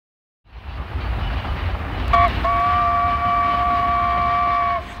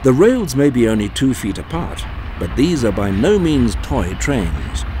The rails may be only 2 feet apart, but these are by no means toy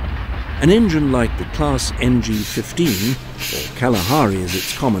trains. An engine like the Class NG-15, or Kalahari as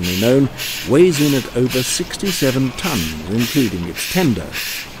it's commonly known, weighs in at over 67 tons, including its tender.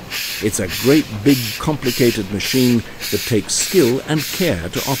 It's a great big complicated machine that takes skill and care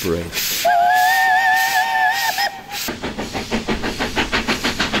to operate.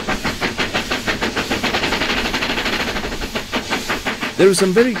 There are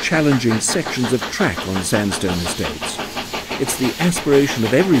some very challenging sections of track on Sandstone estates. It's the aspiration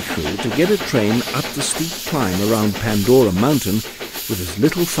of every crew to get a train up the steep climb around Pandora Mountain with as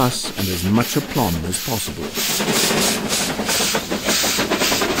little fuss and as much aplomb as possible.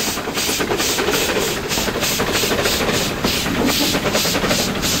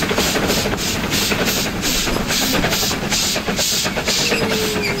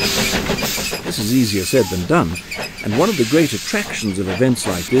 This is easier said than done, and one of the great attractions of events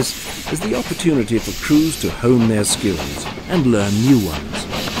like this is the opportunity for crews to hone their skills and learn new ones.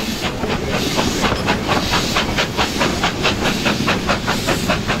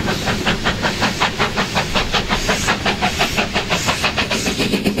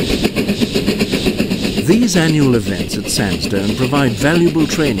 These annual events at Sandstone provide valuable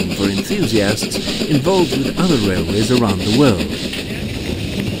training for enthusiasts involved with other railways around the world.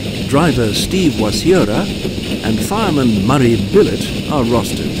 Driver Steve Wasiura and fireman Murray Billett are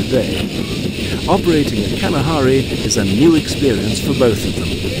rostered today. Operating a Kalahari is a new experience for both of them.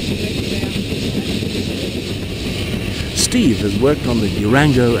 Steve has worked on the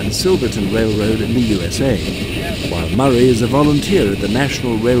Durango and Silverton Railroad in the USA, while Murray is a volunteer at the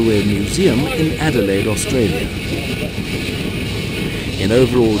National Railway Museum in Adelaide, Australia. In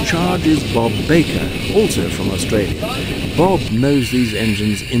overall charge is Bob Baker, also from Australia. Bob knows these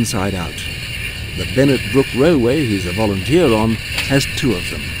engines inside out. The Bennett Brook Railway he's a volunteer on has 2 of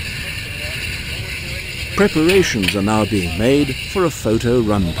them. Preparations are now being made for a photo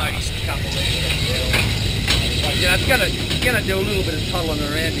run past. Yeah, it's gonna do a little bit of tuddling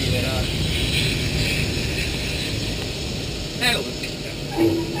around here. Handle it.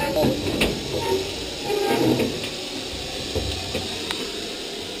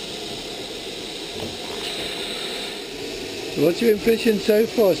 What's your impression so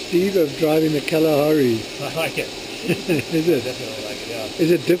far, Steve, of driving the Kalahari? I like it. Is it? Definitely like it, yeah. Is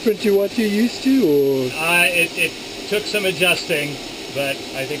it different to what you're used to, or? It took some adjusting, but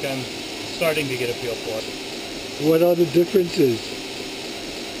I think I'm starting to get a feel for it. What are the differences?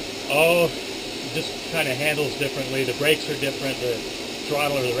 Oh, just kind of handles differently. The brakes are different. The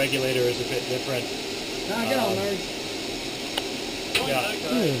throttle or the regulator is a bit different. Get on, Larry. Yeah,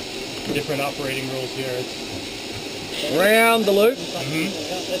 different operating rules here. Round the loop. Mm-hmm.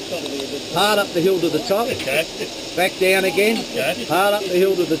 Hard up the hill to the top. Okay. Back down again. Okay. Hard up the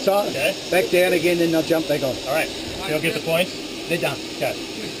hill to the top. Okay. Back down again, then they'll jump back on. All right. You'll get the points? They're done. Okay.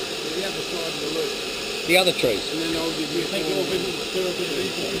 The other trees.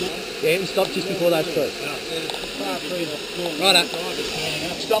 Yeah, we stop just before those trees. Right up.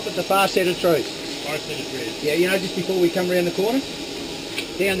 Stop at the far set of trees. Far set of trees. Yeah, you know, just before we come around the corner.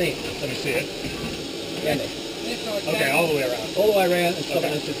 Down there. Let me see it. Down there. Okay, all the way around. All the way around and stop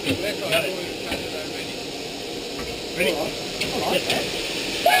at the trees. Got it. Ready?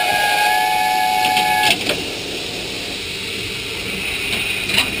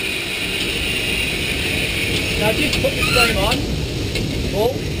 Now just put the steam on.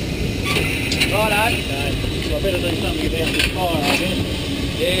 Full. Righto. So I better do something about this fire, I guess.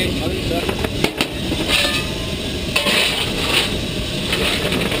 Yeah, I think so.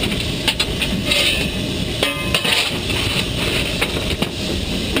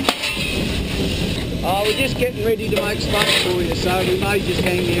 Oh, we're just getting ready to make space for you, so we may just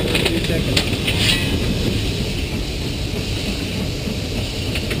hang here for a few seconds.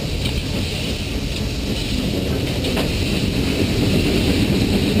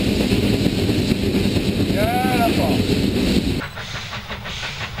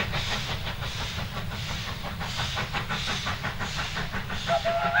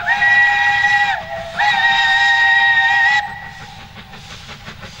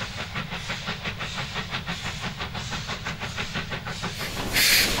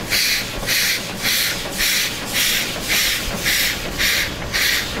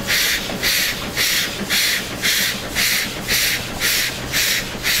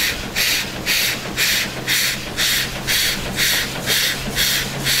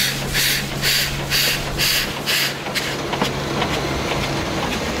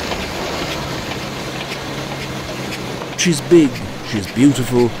 She's big, she's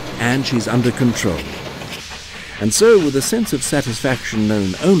beautiful, and she's under control. And so, with a sense of satisfaction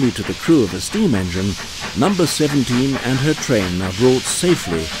known only to the crew of a steam engine, number 17 and her train are brought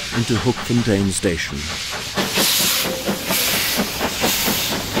safely into Hookfontein Station.